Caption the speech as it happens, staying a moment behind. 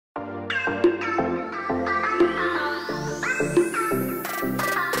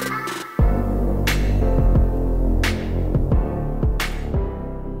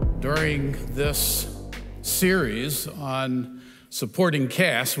During this series on supporting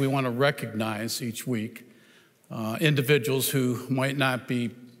casts, we want to recognize each week individuals who might not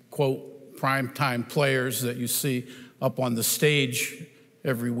be, quote, primetime players that you see up on the stage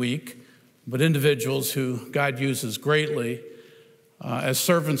every week, but individuals who God uses greatly as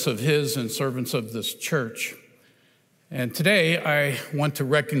servants of His and servants of this church. And today I want to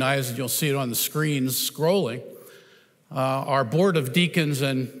recognize, and you'll see it on the screens scrolling, our board of deacons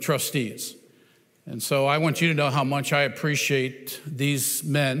and trustees. And so I want you to know how much I appreciate these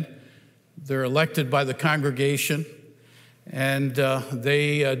men. They're elected by the congregation, and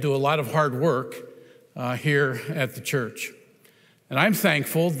they do a lot of hard work here at the church. And I'm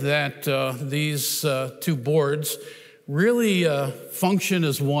thankful that these two boards really function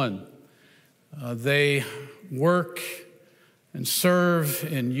as one. They work and serve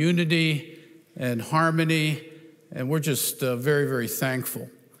in unity and harmony. And we're just very, very thankful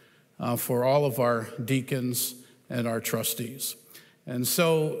for all of our deacons and our trustees. And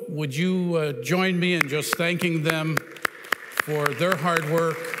so would you join me in just thanking them for their hard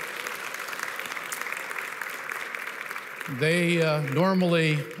work? They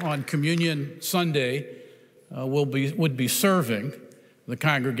normally on Communion Sunday would be serving the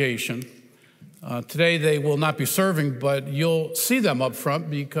congregation. Today they will not be serving, but you'll see them up front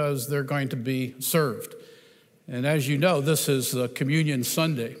because they're going to be served. And as you know, this is Communion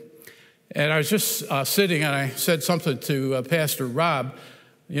Sunday. And I was just sitting and I said something to Pastor Rob.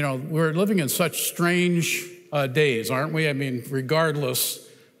 You know, we're living in such strange days, aren't we? I mean, regardless,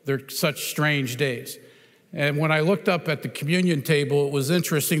 they're such strange days. And when I looked up at the communion table, it was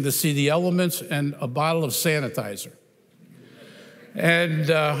interesting to see the elements and a bottle of sanitizer. And,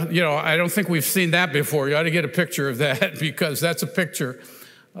 you know, I don't think we've seen that before. You ought to get a picture of that because that's a picture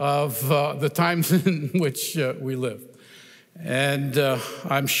of the times in which we live. And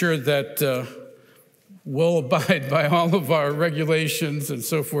I'm sure that we'll abide by all of our regulations and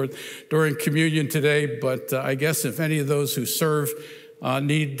so forth during communion today, but I guess if any of those who serve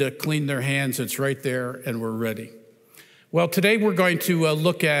need to clean their hands, it's right there and we're ready. Well, today we're going to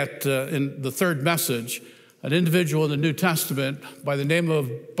look at, in the third message, an individual in the New Testament by the name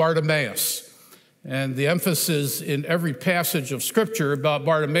of Bartimaeus. And the emphasis in every passage of Scripture about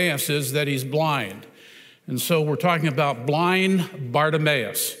Bartimaeus is that he's blind. And so we're talking about blind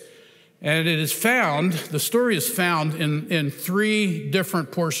Bartimaeus. And it is found, the story is found in three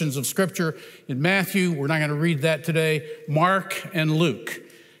different portions of Scripture. In Matthew, we're not going to read that today, Mark and Luke.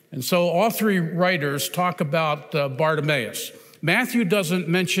 And so all three writers talk about Bartimaeus. Matthew doesn't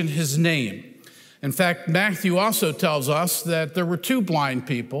mention his name. In fact, Matthew also tells us that there were two blind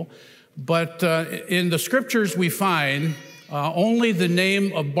people. But in the Scriptures, we find only the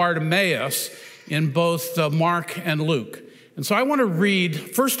name of Bartimaeus in both Mark and Luke. And so I want to read,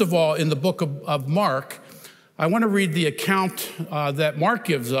 first of all, in the book of Mark, I want to read the account that Mark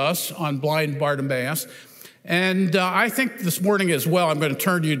gives us on blind Bartimaeus. And I think this morning as well, I'm going to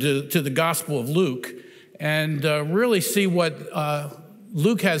turn you to the Gospel of Luke and really see what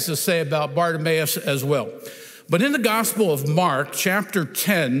Luke has to say about Bartimaeus as well. But in the Gospel of Mark, chapter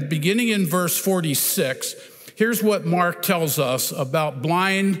 10, beginning in verse 46, here's what Mark tells us about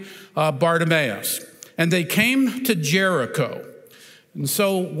blind Bartimaeus. And they came to Jericho. And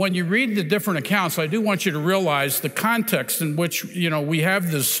so when you read the different accounts, I do want you to realize the context in which, we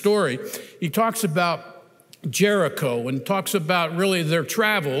have this story. He talks about Jericho and talks about really their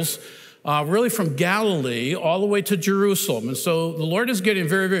travels, really from Galilee all the way to Jerusalem. And so the Lord is getting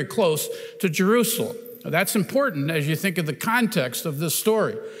very, very close to Jerusalem. That's important as you think of the context of this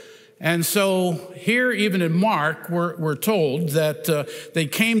story. And so here, even in Mark, we're told that they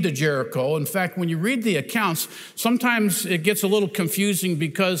came to Jericho. In fact, when you read the accounts, sometimes it gets a little confusing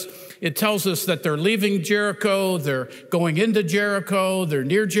because it tells us that they're leaving Jericho, they're going into Jericho, they're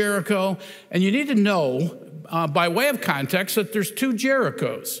near Jericho. And you need to know, by way of context, that there's two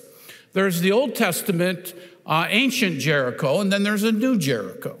Jerichos. There's the Old Testament ancient Jericho, and then there's a new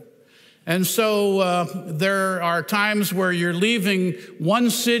Jericho. And so there are times where you're leaving one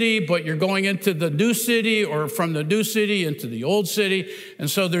city, but you're going into the new city, or from the new city into the old city.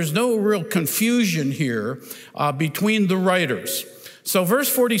 And so there's no real confusion here between the writers. So verse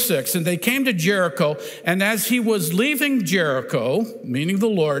 46, and they came to Jericho, and as he was leaving Jericho, meaning the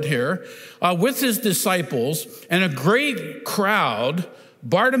Lord here, with his disciples and a great crowd,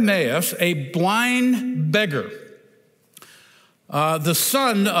 Bartimaeus, a blind beggar, the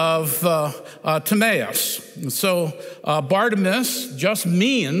son of Timaeus. So Bartimaeus just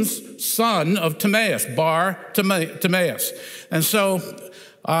means son of Timaeus, Bartimaeus. And so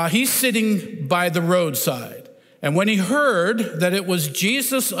he's sitting by the roadside. And when he heard that it was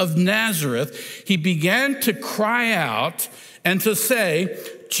Jesus of Nazareth, he began to cry out and to say,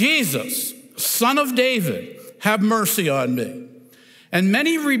 Jesus, Son of David, have mercy on me. And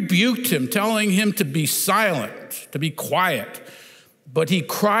many rebuked him, telling him to be silent, to be quiet. But he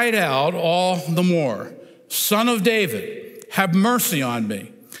cried out all the more, Son of David, have mercy on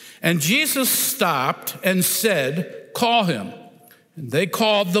me. And Jesus stopped and said, call him. And they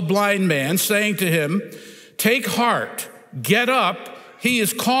called the blind man, saying to him, take heart, get up, he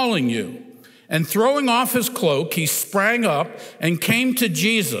is calling you. And throwing off his cloak, he sprang up and came to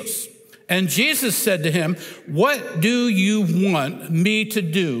Jesus. And Jesus said to him, what do you want me to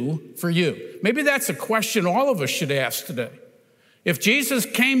do for you? Maybe that's a question all of us should ask today. If Jesus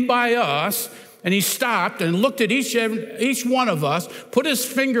came by us and he stopped and looked at each one of us, put his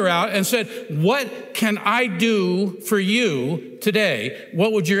finger out and said, what can I do for you today?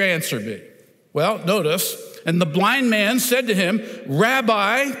 What would your answer be? Well, notice, and the blind man said to him,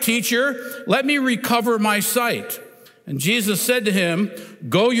 Rabbi, teacher, let me recover my sight. And Jesus said to him,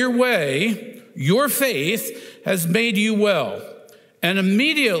 go your way, your faith has made you well. And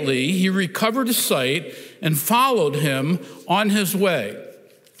immediately he recovered his sight and followed him on his way.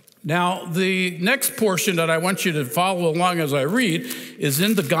 Now, the next portion that I want you to follow along as I read is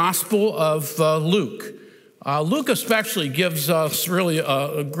in the Gospel of Luke. Luke especially gives us really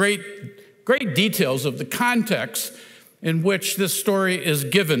a great details of the context in which this story is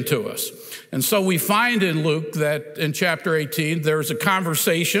given to us. And so we find in Luke that in chapter 18, there's a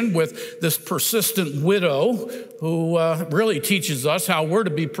conversation with this persistent widow who really teaches us how we're to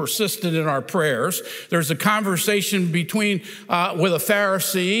be persistent in our prayers. There's a conversation with a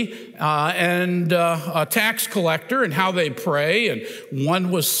Pharisee and a tax collector and how they pray. And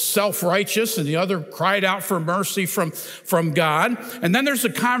one was self-righteous and the other cried out for mercy from God. And then there's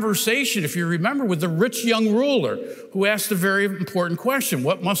a conversation, if you remember, with the rich young ruler who asked a very important question.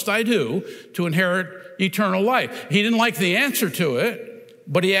 What must I do to inherit eternal life? He didn't like the answer to it,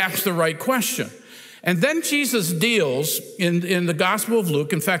 but he asked the right question. And then Jesus deals in the Gospel of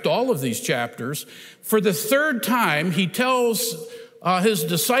Luke, in fact, all of these chapters, for the third time, he tells his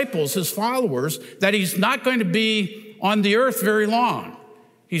disciples, his followers, that he's not going to be on the earth very long.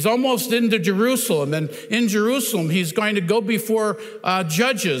 He's almost into Jerusalem, and in Jerusalem, he's going to go before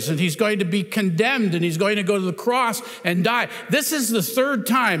judges, and he's going to be condemned, and he's going to go to the cross and die. This is the third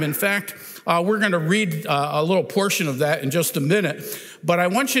time. In fact, we're going to read a little portion of that in just a minute. But I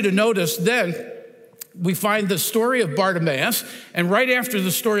want you to notice then, we find the story of Bartimaeus, and right after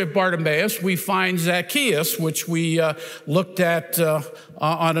the story of Bartimaeus, we find Zacchaeus, which we looked at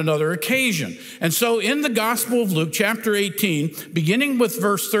on another occasion. And so in the Gospel of Luke, chapter 18, beginning with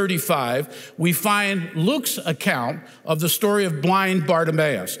verse 35, we find Luke's account of the story of blind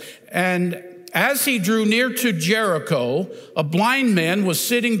Bartimaeus. And as he drew near to Jericho, a blind man was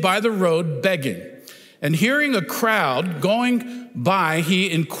sitting by the road begging. And hearing a crowd going by, he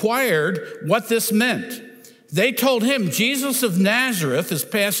inquired what this meant. They told him, Jesus of Nazareth is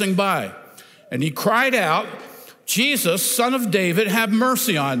passing by. And he cried out, Jesus, Son of David, have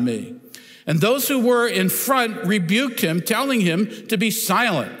mercy on me. And those who were in front rebuked him, telling him to be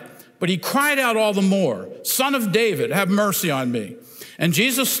silent. But he cried out all the more, Son of David, have mercy on me. And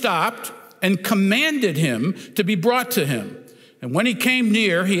Jesus stopped and commanded him to be brought to him. And when he came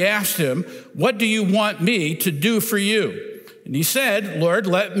near, he asked him, what do you want me to do for you? And he said, Lord,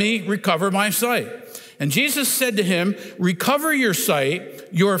 let me recover my sight. And Jesus said to him, recover your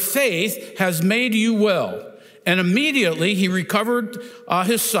sight, your faith has made you well. And immediately he recovered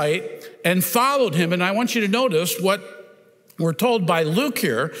his sight and followed him. And I want you to notice what we're told by Luke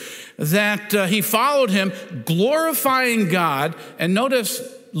here, that he followed him, glorifying God. And notice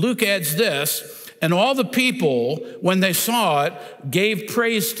Luke adds this, and all the people, when they saw it, gave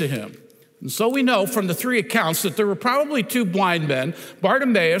praise to him. And so we know from the three accounts that there were probably two blind men.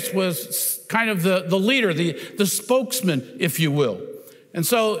 Bartimaeus was kind of the leader, the spokesman, if you will. And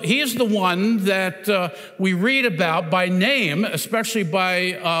so he is the one that we read about by name, especially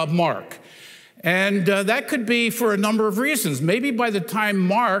by Mark. And that could be for a number of reasons. Maybe by the time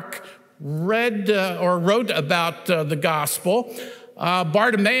Mark read or wrote about the gospel,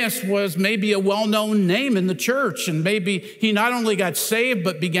 Bartimaeus was maybe a well-known name in the church, and maybe he not only got saved,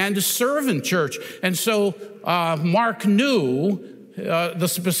 but began to serve in church. And so Mark knew the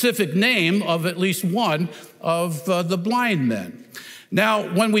specific name of at least one of the blind men.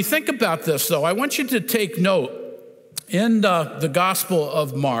 Now, when we think about this, though, I want you to take note in the Gospel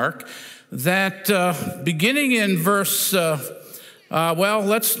of Mark that beginning in verse Well,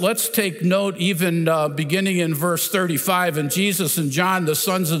 let's take note even beginning in verse 35. And Jesus and John, the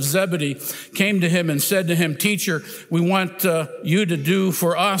sons of Zebedee, came to him and said to him, "Teacher, we want you to do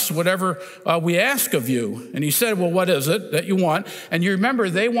for us whatever we ask of you." And he said, "Well, what is it that you want?" And you remember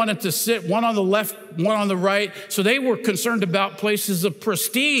they wanted to sit one on the left, one on the right. So they were concerned about places of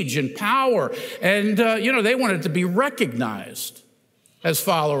prestige and power. And, they wanted to be recognized as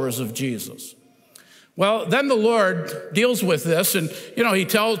followers of Jesus. Well, then the Lord deals with this, and, he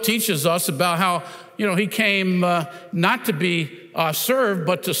teaches us about how, he came not to be served,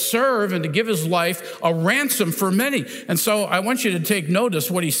 but to serve and to give his life a ransom for many. And so I want you to take notice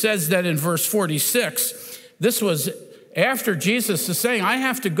what he says then in verse 46. This was after Jesus is saying, I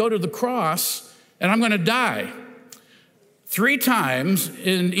have to go to the cross and I'm going to die 3 times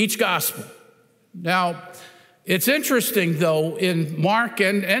in each gospel. Now, it's interesting, though, in Mark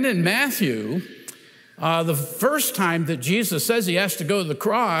and in Matthew, the first time that Jesus says he has to go to the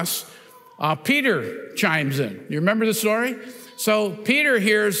cross, Peter chimes in. You remember the story? So Peter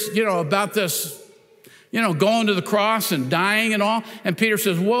hears, about this, going to the cross and dying and all. And Peter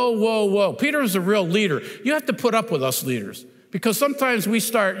says, whoa, whoa, whoa. Peter is a real leader. You have to put up with us leaders. Because sometimes we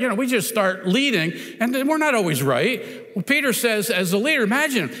just start leading, and we're not always right. Well, Peter says, as a leader,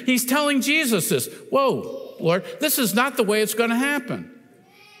 imagine, he's telling Jesus this. Whoa, Lord, this is not the way it's going to happen.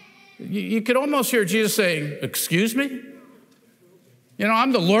 You could almost hear Jesus saying, excuse me?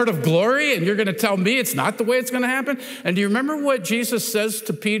 I'm the Lord of glory, and you're going to tell me it's not the way it's going to happen? And do you remember what Jesus says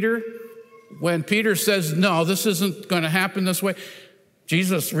to Peter when Peter says, no, this isn't going to happen this way?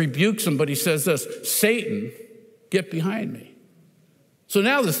 Jesus rebukes him, but he says this, Satan, get behind me. So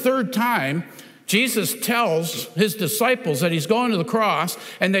now the third time, Jesus tells his disciples that he's going to the cross,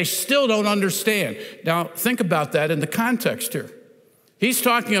 and they still don't understand. Now, think about that in the context here. He's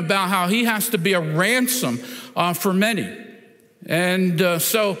talking about how he has to be a ransom for many. And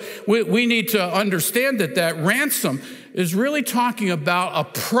so we need to understand that ransom is really talking about a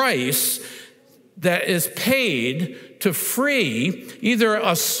price that is paid to free either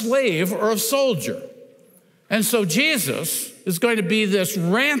a slave or a soldier. And so Jesus is going to be this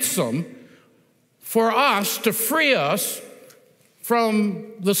ransom for us to free us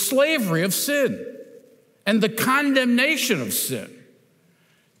from the slavery of sin and the condemnation of sin.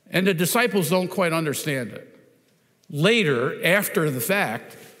 And the disciples don't quite understand it. Later, after the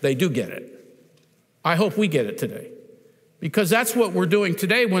fact, they do get it. I hope we get it today. Because that's what we're doing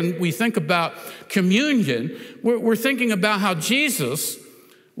today when we think about communion. We're thinking about how Jesus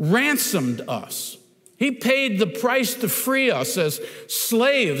ransomed us. He paid the price to free us as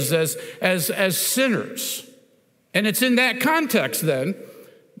slaves, as sinners. And it's in that context, then,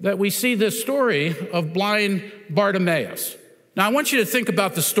 that we see this story of blind Bartimaeus. Now, I want you to think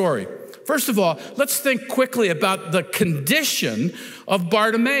about the story. First of all, let's think quickly about the condition of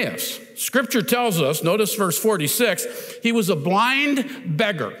Bartimaeus. Scripture tells us, notice verse 46, he was a blind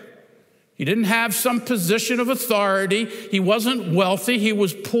beggar. He didn't have some position of authority. He wasn't wealthy. He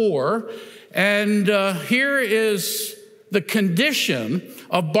was poor. And here is the condition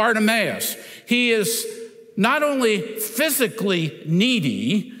of Bartimaeus. He is not only physically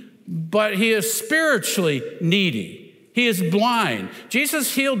needy, but he is spiritually needy. He is blind.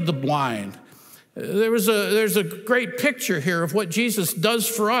 Jesus healed the blind. There's a great picture here of what Jesus does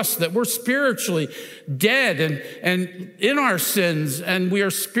for us, that we're spiritually dead and in our sins, and we are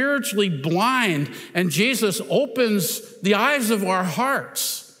spiritually blind, and Jesus opens the eyes of our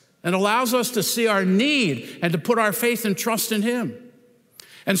hearts and allows us to see our need and to put our faith and trust in him.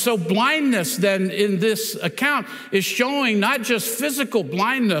 And so blindness then in this account is showing not just physical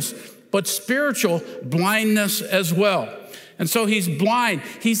blindness, but spiritual blindness as well. And so he's blind.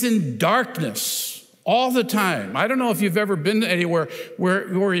 He's in darkness all the time. I don't know if you've ever been anywhere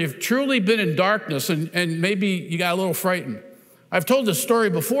where you've truly been in darkness and maybe you got a little frightened. I've told this story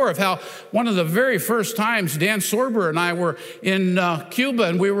before of how one of the very first times Dan Sorber and I were in Cuba,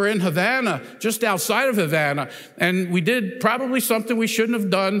 and we were in Havana, just outside of Havana, and we did probably something we shouldn't have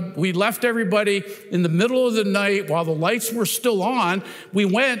done. We left everybody in the middle of the night while the lights were still on. We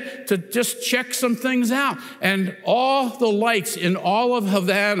went to just check some things out, and all the lights in all of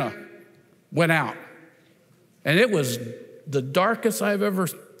Havana went out. And it was the darkest I've ever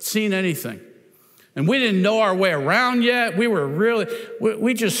seen anything. And we didn't know our way around yet.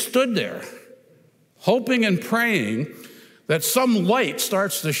 We just stood there, hoping and praying that some light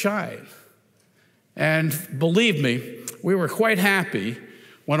starts to shine. And believe me, we were quite happy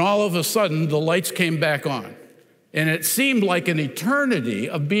when all of a sudden the lights came back on. And it seemed like an eternity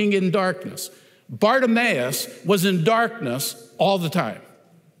of being in darkness. Bartimaeus was in darkness all the time.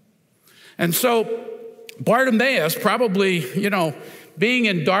 And so Bartimaeus probably, being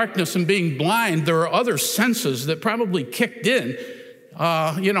in darkness and being blind, there are other senses that probably kicked in,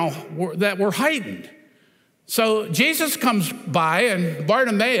 that were heightened. So Jesus comes by, and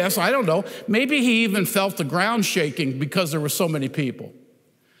Bartimaeus, I don't know, maybe he even felt the ground shaking because there were so many people.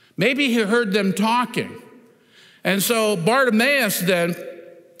 Maybe he heard them talking. And so Bartimaeus then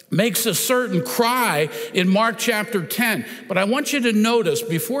makes a certain cry in Mark chapter 10. But I want you to notice,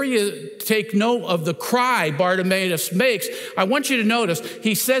 before you take note of the cry Bartimaeus makes, I want you to notice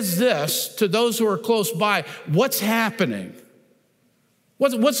he says this to those who are close by: what's happening?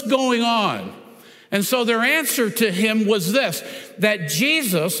 What's going on? And so their answer to him was this: that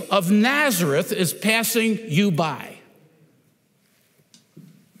Jesus of Nazareth is passing you by.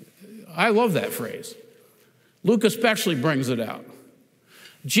 I love that phrase. Luke especially brings it out.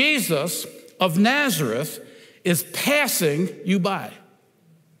 Jesus of Nazareth is passing you by.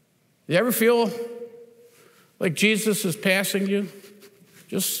 You ever feel like Jesus is passing you?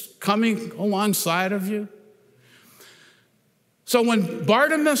 Just coming alongside of you? So when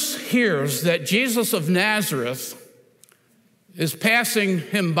Bartimaeus hears that Jesus of Nazareth is passing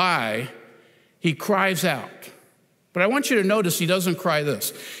him by, he cries out. But I want you to notice he doesn't cry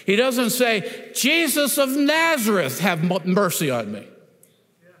this. He doesn't say, Jesus of Nazareth, have mercy on me.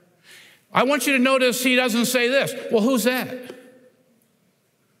 I want you to notice he doesn't say this. Well, who's that?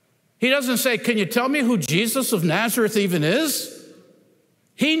 He doesn't say, can you tell me who Jesus of Nazareth even is?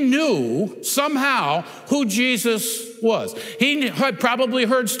 He knew somehow who Jesus was. He had probably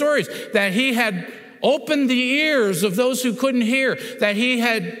heard stories that he had opened the ears of those who couldn't hear, that he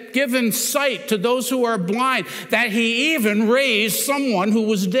had given sight to those who are blind, that he even raised someone who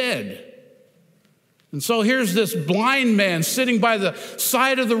was dead. And so here's this blind man sitting by the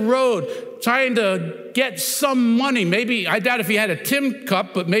side of the road trying to get some money. Maybe, I doubt if he had a tin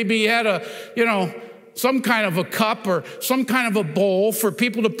cup, but maybe he had some kind of a cup or some kind of a bowl for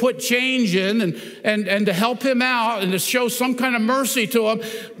people to put change in and to help him out and to show some kind of mercy to him.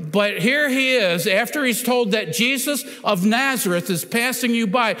 But here he is, after he's told that Jesus of Nazareth is passing you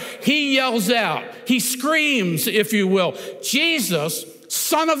by, he yells out, he screams, if you will, Jesus,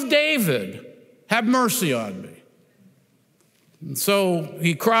 Son of David, have mercy on me. And so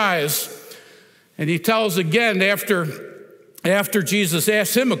he cries, and he tells again after Jesus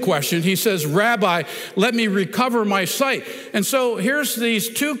asks him a question, he says, Rabbi, let me recover my sight. And so here's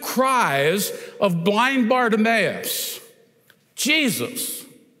these two cries of blind Bartimaeus. Jesus,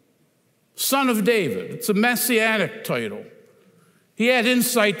 Son of David. It's a messianic title. He had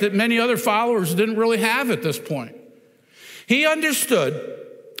insight that many other followers didn't really have at this point. He understood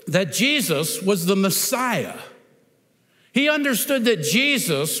that Jesus was the Messiah. He understood that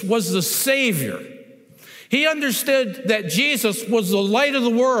Jesus was the Savior. He understood that Jesus was the light of the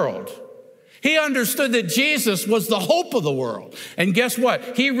world. He understood that Jesus was the hope of the world. And guess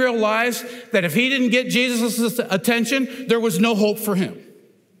what? He realized that if he didn't get Jesus' attention, there was no hope for him.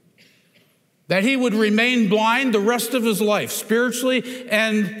 That he would remain blind the rest of his life, spiritually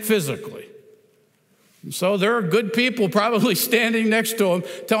and physically. And so there are good people probably standing next to him,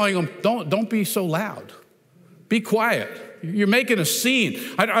 telling him, don't be so loud. Be quiet. You're making a scene.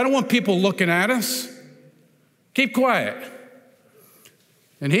 I don't want people looking at us. Keep quiet.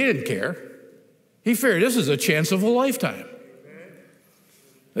 And he didn't care. He figured this is a chance of a lifetime.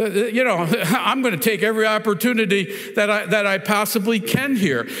 I'm going to take every opportunity that I possibly can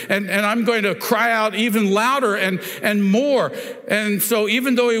here. And I'm going to cry out even louder and more. And so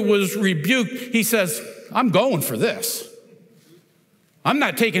even though he was rebuked, he says, I'm going for this. I'm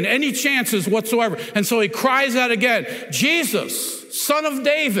not taking any chances whatsoever. And so he cries out again, Jesus, Son of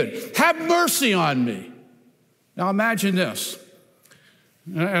David, have mercy on me. Now imagine this,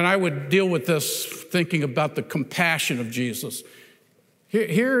 and I would deal with this thinking about the compassion of Jesus.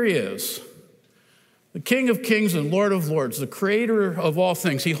 Here he is, the King of Kings and Lord of Lords, the creator of all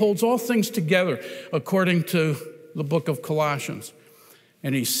things. He holds all things together according to the book of Colossians,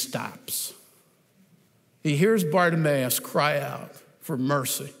 and he stops. He hears Bartimaeus cry out for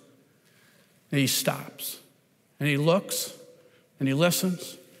mercy, and he stops, and he looks, and he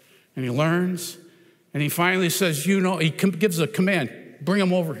listens, and he learns. And he finally says, he gives a command, bring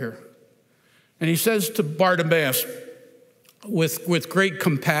him over here. And he says to Bartimaeus with great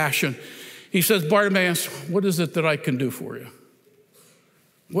compassion, he says, Bartimaeus, what is it that I can do for you?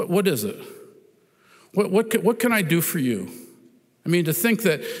 What is it? What can I do for you? I mean, to think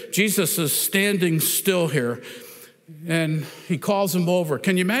that Jesus is standing still here and he calls him over.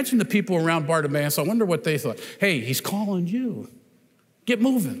 Can you imagine the people around Bartimaeus? I wonder what they thought. Hey, he's calling you. Get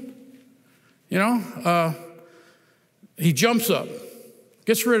moving. He jumps up,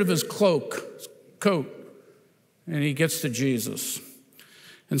 gets rid of his coat, and he gets to Jesus.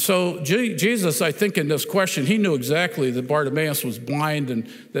 And so Jesus, I think in this question, he knew exactly that Bartimaeus was blind and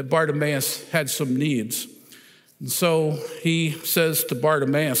that Bartimaeus had some needs. And so he says to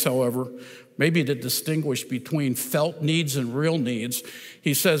Bartimaeus, however, maybe to distinguish between felt needs and real needs,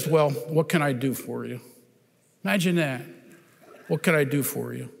 he says, well, what can I do for you? Imagine that. What can I do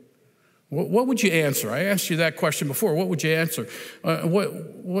for you? What would you answer? I asked you that question before. What would you answer?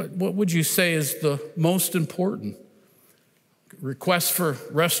 What would you say is the most important? Request for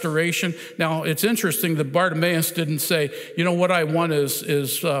restoration. Now, it's interesting that Bartimaeus didn't say, you know, what I want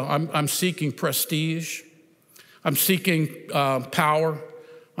is I'm seeking prestige. I'm seeking power.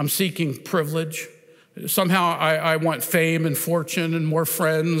 I'm seeking privilege. Somehow I want fame and fortune and more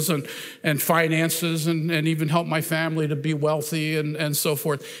friends and finances and even help my family to be wealthy and so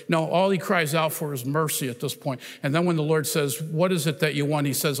forth. No, all he cries out for is mercy at this point. And then when the Lord says, what is it that you want?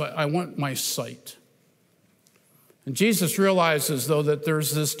 He says, I want my sight. And Jesus realizes, though, that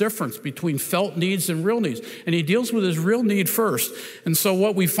there's this difference between felt needs and real needs. And he deals with his real need first. And so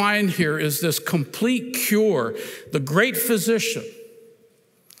what we find here is this complete cure, the great physician.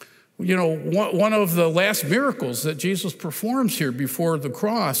 You know, one of the last miracles that Jesus performs here before the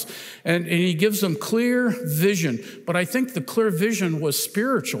cross, and he gives them clear vision. But I think the clear vision was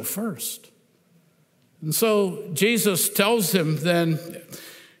spiritual first. And so Jesus tells him then,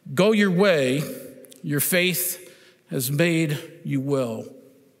 go your way, your faith has made you well.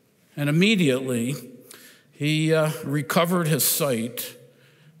 And immediately he recovered his sight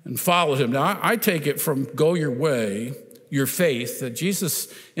and followed him. Now, I take it from go your way, your faith, that Jesus,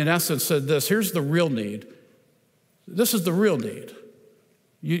 in essence, said this, here's the real need. This is the real need.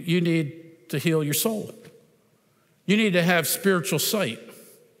 You need to heal your soul. You need to have spiritual sight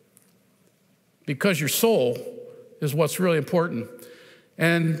because your soul is what's really important.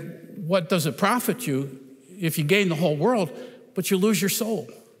 And what does it profit you if you gain the whole world, but you lose your soul?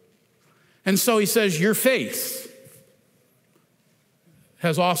 And so he says, your faith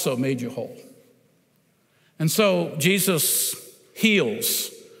has also made you whole. And so Jesus heals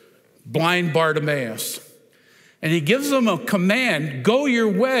blind Bartimaeus. And he gives him a command, go your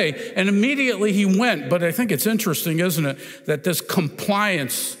way. And immediately he went. But I think it's interesting, isn't it, that this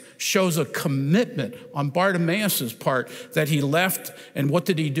compliance shows a commitment on Bartimaeus' part that he left. And what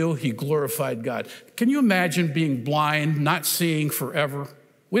did he do? He glorified God. Can you imagine being blind, not seeing forever?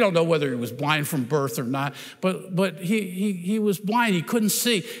 We don't know whether he was blind from birth or not, but he was blind. He couldn't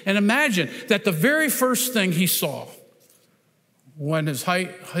see. And imagine that the very first thing he saw when his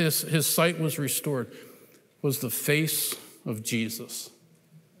sight was restored was the face of Jesus.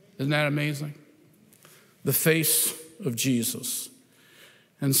 Isn't that amazing? The face of Jesus.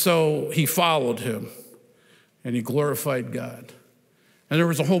 And so he followed him and he glorified God. And there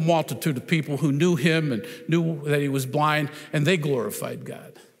was a whole multitude of people who knew him and knew that he was blind, and they glorified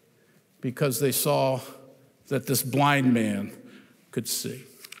God because they saw that this blind man could see.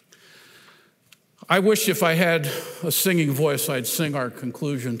 I wish if I had a singing voice, I'd sing our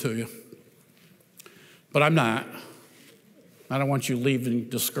conclusion to you. But I'm not. I don't want you leaving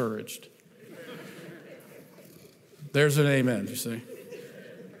discouraged. There's an amen, you see.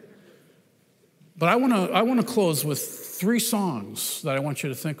 But I want to close with 3 songs that I want you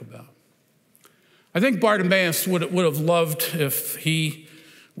to think about. I think Bartimaeus would have loved if he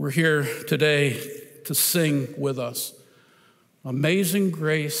were here today to sing with us. Amazing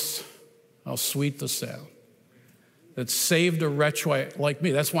grace, how sweet the sound that saved a wretch like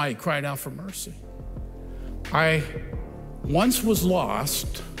me. That's why he cried out for mercy. I once was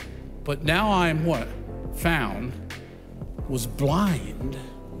lost, but now I'm what? Found. Was blind,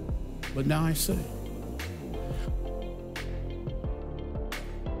 but now I see.